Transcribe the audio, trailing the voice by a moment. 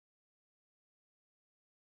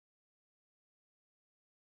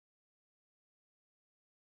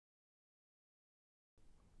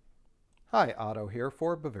Hi, Otto here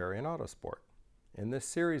for Bavarian Autosport. In this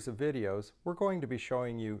series of videos, we're going to be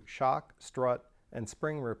showing you shock, strut, and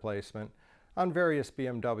spring replacement on various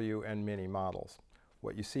BMW and MINI models.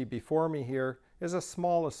 What you see before me here is a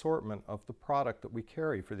small assortment of the product that we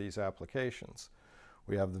carry for these applications.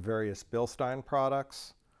 We have the various Bilstein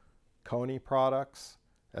products, Koni products,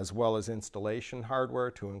 as well as installation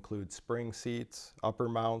hardware to include spring seats, upper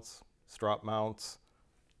mounts, strut mounts,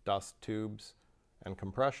 dust tubes, and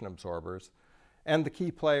compression absorbers, and the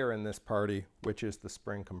key player in this party, which is the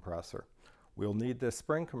spring compressor. We'll need this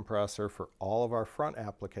spring compressor for all of our front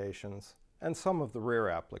applications and some of the rear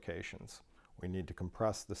applications. We need to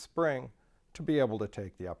compress the spring to be able to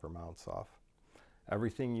take the upper mounts off.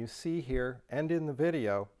 Everything you see here and in the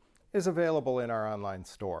video is available in our online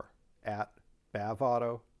store at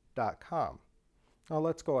BavAuto.com. Now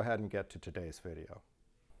let's go ahead and get to today's video.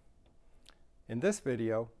 In this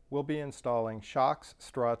video, we'll be installing shocks,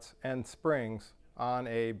 struts, and springs on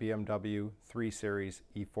a BMW 3 Series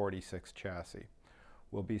E46 chassis.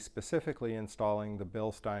 We'll be specifically installing the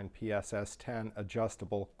Bilstein PSS-10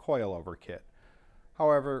 adjustable coil-over kit.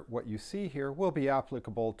 However, what you see here will be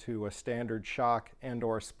applicable to a standard shock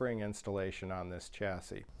and/or spring installation on this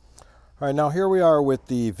chassis. All right, now here we are with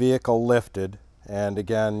the vehicle lifted, and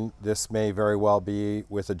again, this may very well be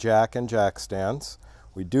with a jack and jack stands.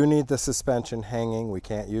 We do need the suspension hanging. We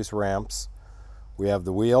can't use ramps. We have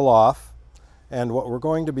the wheel off. And what we're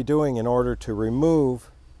going to be doing in order to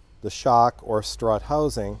remove the shock or strut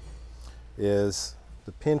housing is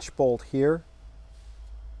the pinch bolt here,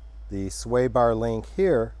 the sway bar link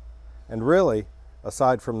here, and really,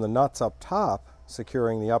 aside from the nuts up top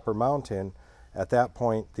securing the upper mount in, at that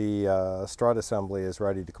point the strut assembly is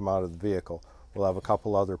ready to come out of the vehicle. We'll have a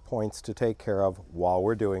couple other points to take care of while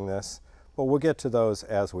we're doing this, but we'll get to those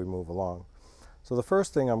as we move along. So the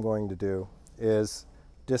first thing I'm going to do is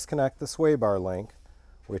disconnect the sway bar link,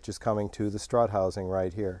 which is coming to the strut housing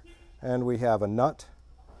right here. And we have a nut,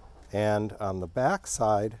 and on the back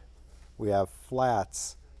side we have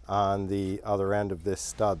flats on the other end of this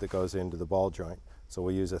stud that goes into the ball joint. So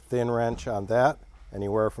we'll use a thin wrench on that,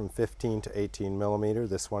 anywhere from 15 to 18 millimeter.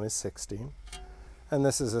 This one is 16. And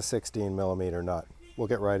this is a 16 millimeter nut. We'll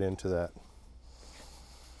get right into that.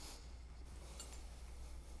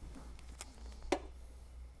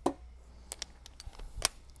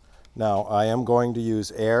 Now, I am going to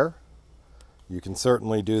use air. You can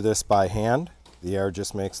certainly do this by hand. The air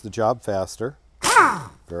just makes the job faster.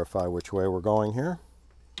 Verify which way we're going here.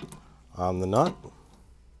 On the nut.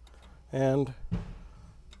 And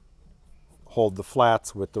hold the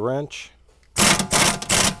flats with the wrench.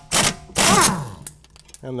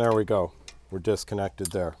 And there we go. We're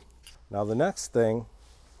disconnected there. Now the next thing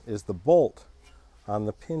is the bolt on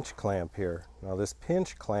the pinch clamp here. Now this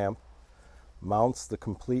pinch clamp mounts the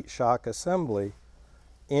complete shock assembly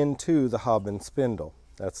into the hub and spindle.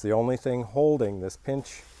 That's the only thing holding this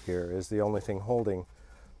pinch here, is the only thing holding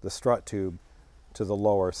the strut tube to the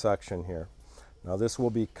lower section here. Now this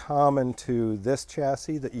will be common to this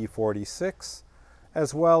chassis, the E46,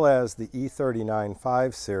 as well as the E39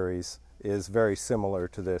 5 Series is very similar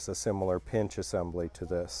to this, a similar pinch assembly to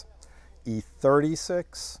this.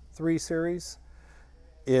 E46 3 Series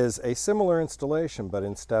is a similar installation, but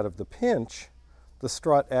instead of the pinch, the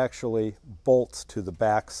strut actually bolts to the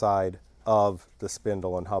back side of the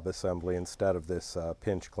spindle and hub assembly instead of this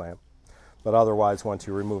pinch clamp. But otherwise, once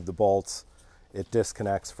you remove the bolts, it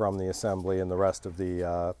disconnects from the assembly, and the rest of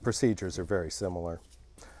the procedures are very similar.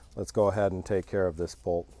 Let's go ahead and take care of this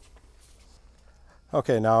bolt.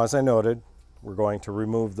 Okay, now as I noted, we're going to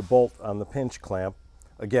remove the bolt on the pinch clamp.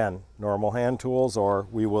 Again, normal hand tools, or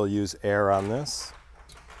we will use air on this.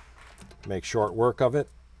 Make short work of it.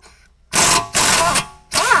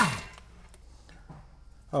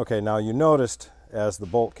 Okay, now you noticed as the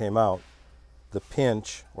bolt came out, the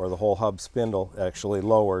pinch, or the whole hub spindle, actually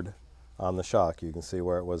lowered on the shock. You can see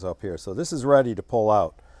where it was up here. So this is ready to pull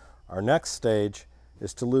out. Our next stage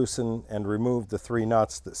is to loosen and remove the 3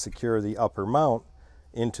 nuts that secure the upper mount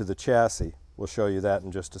into the chassis. We'll show you that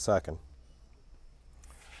in just a second.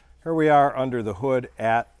 Here we are under the hood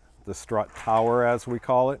at the strut tower, as we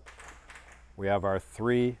call it. We have our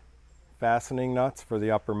 3 fastening nuts for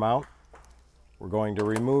the upper mount. We're going to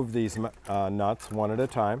remove these nuts one at a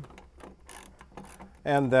time,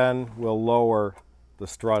 and then we'll lower the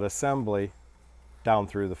strut assembly down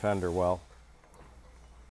through the fender well.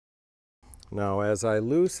 Now as I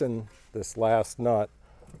loosen this last nut,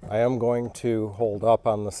 I am going to hold up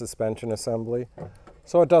on the suspension assembly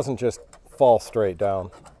so it doesn't just fall straight down.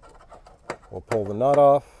 We'll pull the nut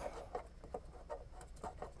off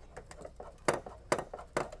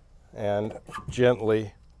and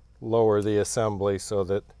gently lower the assembly so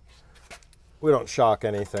that we don't shock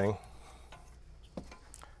anything.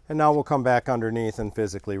 And now we'll come back underneath and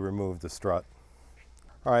physically remove the strut.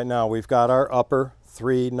 All right, now we've got our upper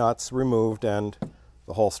 3 nuts removed and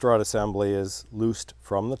the whole strut assembly is loosed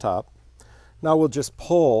from the top. Now we'll just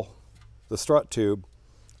pull the strut tube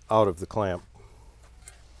out of the clamp.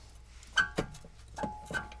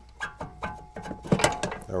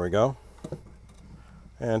 There we go.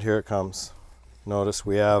 And here it comes. Notice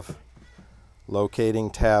we have locating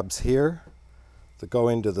tabs here that go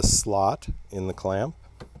into the slot in the clamp.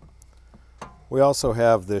 We also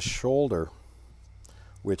have this shoulder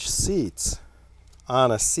which seats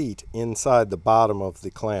on a seat inside the bottom of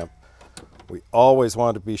the clamp. We always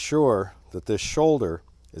want to be sure that this shoulder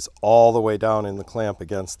is all the way down in the clamp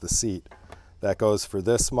against the seat. That goes for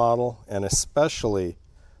this model and especially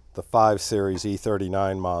the 5 Series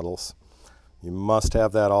E39 models. You must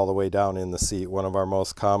have that all the way down in the seat. One of our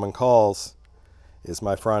most common calls is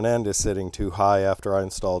my front end is sitting too high after I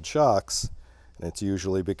installed shocks, and it's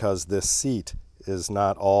usually because this seat is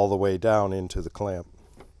not all the way down into the clamp.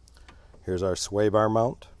 Here's our sway bar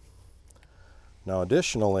mount. Now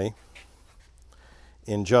additionally,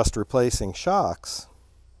 in just replacing shocks,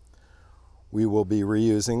 we will be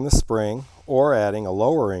reusing the spring or adding a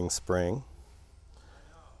lowering spring.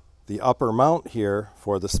 The upper mount here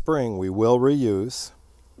for the spring we will reuse,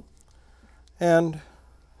 and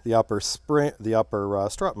the upper strut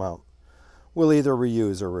mount we'll either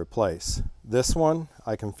reuse or replace. This one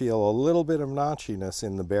I can feel a little bit of notchiness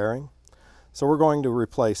in the bearing, so we're going to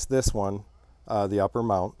replace this one, the upper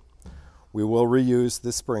mount. We will reuse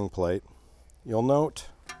the spring plate. You'll note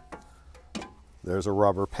there's a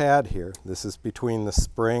rubber pad here. This is between the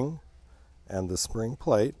spring and the spring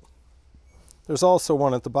plate. There's also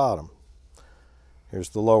one at the bottom. Here's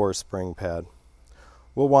the lower spring pad.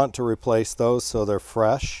 We'll want to replace those so they're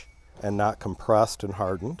fresh and not compressed and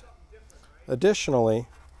hardened. Additionally,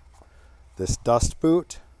 this dust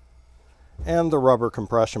boot and the rubber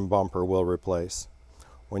compression bumper we'll replace.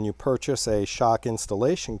 When you purchase a shock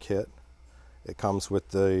installation kit, it comes with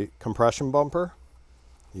the compression bumper,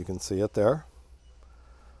 you can see it there,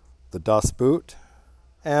 the dust boot,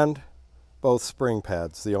 and both spring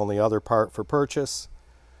pads. The only other part for purchase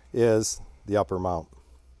is the upper mount.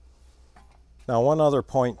 Now one other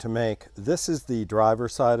point to make, this is the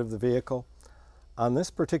driver's side of the vehicle. On this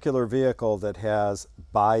particular vehicle that has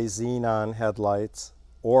bi-xenon headlights,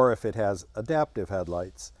 or if it has adaptive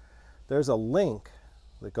headlights, there's a link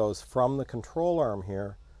that goes from the control arm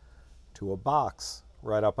here to a box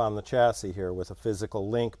right up on the chassis here with a physical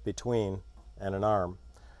link between and an arm.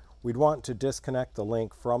 We'd want to disconnect the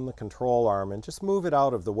link from the control arm and just move it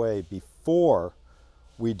out of the way before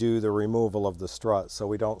we do the removal of the strut so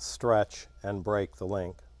we don't stretch and break the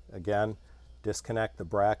link. Again, disconnect the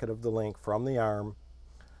bracket of the link from the arm,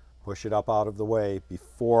 push it up out of the way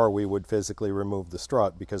before we would physically remove the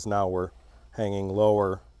strut, because now we're hanging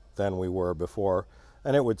lower than we were before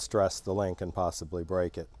and it would stress the link and possibly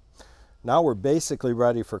break it. Now we're basically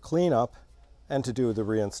ready for cleanup and to do the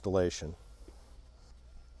reinstallation.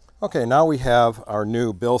 Okay, now we have our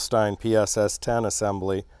new Bilstein PSS-10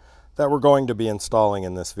 assembly that we're going to be installing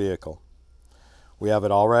in this vehicle. We have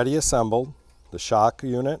it already assembled, the shock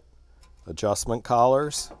unit, adjustment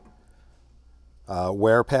collars,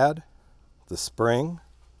 wear pad, the spring,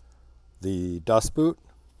 the dust boot,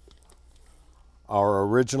 our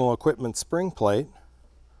original equipment spring plate,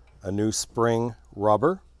 a new spring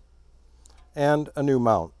rubber, and a new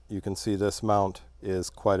mount. You can see this mount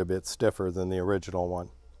is quite a bit stiffer than the original one.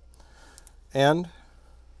 And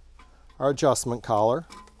our adjustment collar.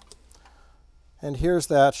 And here's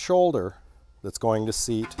that shoulder that's going to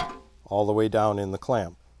seat all the way down in the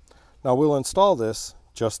clamp. Now we'll install this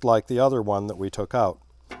just like the other one that we took out.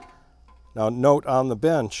 Now note on the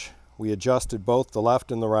bench we adjusted both the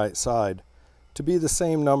left and the right side to be the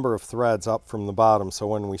same number of threads up from the bottom, so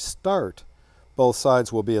when we start both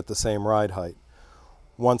sides will be at the same ride height.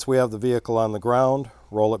 Once we have the vehicle on the ground,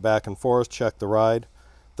 roll it back and forth, check the ride,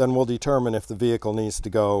 then we'll determine if the vehicle needs to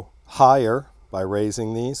go higher by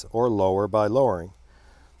raising these or lower by lowering.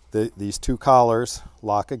 These two collars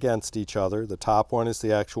lock against each other. The top one is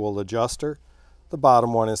the actual adjuster, the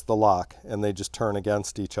bottom one is the lock, and they just turn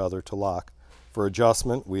against each other to lock. For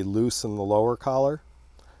adjustment, we loosen the lower collar,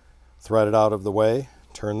 thread it out of the way,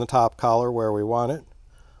 turn the top collar where we want it,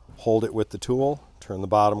 hold it with the tool, turn the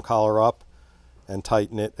bottom collar up, and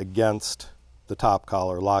tighten it against the top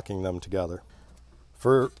collar, locking them together.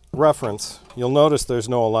 For reference, you'll notice there's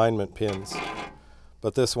no alignment pins,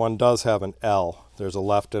 but this one does have an L. There's a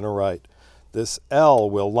left and a right. This L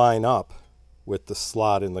will line up with the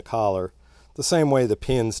slot in the collar. the same way the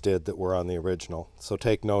pins did that were on the original. So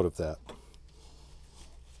take note of that.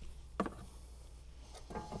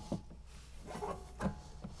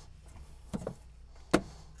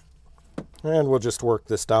 And we'll just work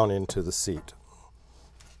this down into the seat.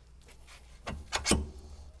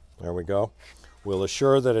 There we go. We'll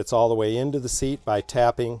assure that it's all the way into the seat by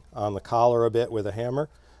tapping on the collar a bit with a hammer,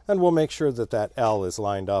 and we'll make sure that that L is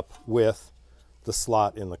lined up with the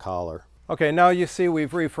slot in the collar. Okay, now you see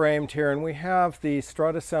we've reframed here, and we have the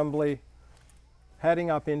strut assembly heading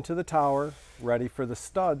up into the tower, ready for the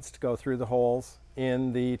studs to go through the holes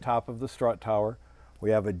in the top of the strut tower. We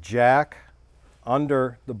have a jack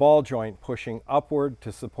under the ball joint pushing upward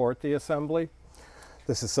to support the assembly.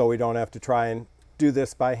 This is so we don't have to try and do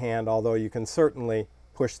this by hand, although you can certainly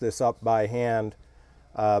push this up by hand,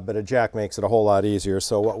 but a jack makes it a whole lot easier.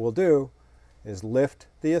 So what we'll do is lift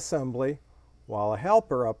the assembly while a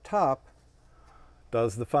helper up top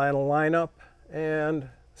does the final lineup and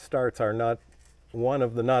starts our nut, one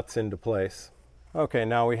of the nuts, into place. Okay,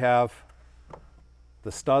 now we have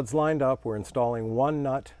the studs lined up. We're installing one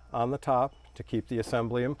nut on the top to keep the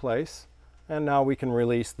assembly in place, and now we can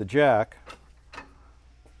release the jack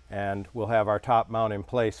and we'll have our top mount in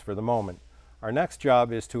place for the moment. Our next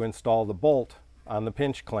job is to install the bolt on the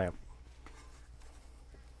pinch clamp.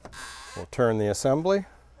 We'll turn the assembly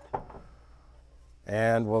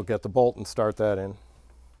and we'll get the bolt and start that in.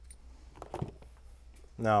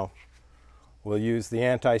 Now we'll use the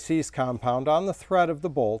anti-seize compound on the thread of the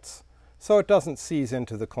bolts so it doesn't seize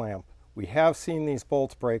into the clamp. We have seen these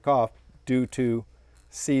bolts break off due to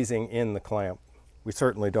seizing in the clamp. We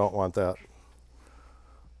certainly don't want that.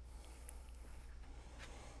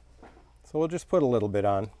 So we'll just put a little bit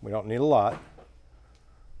on. We don't need a lot.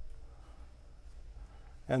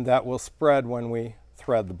 And that will spread when we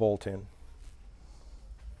thread the bolt in.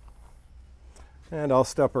 And I'll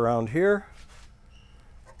step around here,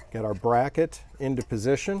 get our bracket into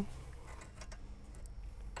position,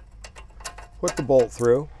 put the bolt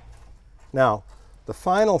through. Now, the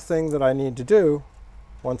final thing that I need to do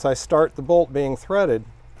once I start the bolt being threaded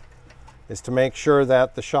is to make sure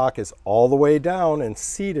that the shock is all the way down and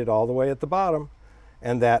seated all the way at the bottom,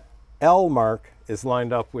 and that L mark is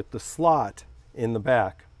lined up with the slot in the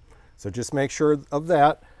back. So just make sure of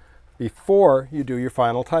that before you do your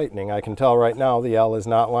final tightening. I can tell right now the L is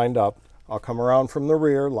not lined up. I'll come around from the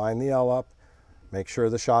rear, line the L up, make sure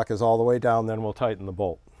the shock is all the way down, then we'll tighten the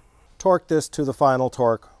bolt. Torque this to the final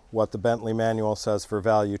torque, what the Bentley manual says for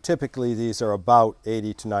value. Typically these are about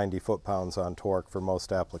 80 to 90 foot-pounds on torque for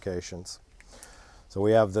most applications. So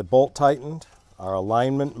we have the bolt tightened, our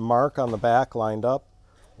alignment mark on the back lined up.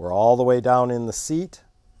 We're all the way down in the seat.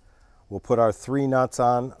 We'll put our 3 nuts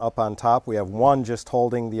on up on top. We have one just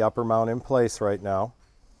holding the upper mount in place right now.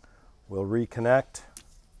 We'll reconnect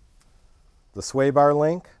the sway bar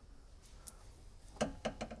link.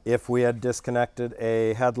 If we had disconnected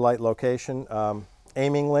a headlight location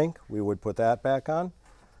aiming link, we would put that back on.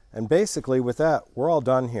 And basically with that, we're all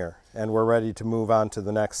done here and we're ready to move on to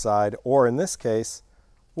the next side, or in this case,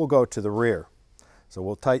 we'll go to the rear. So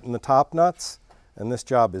we'll tighten the top nuts and this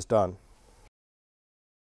job is done.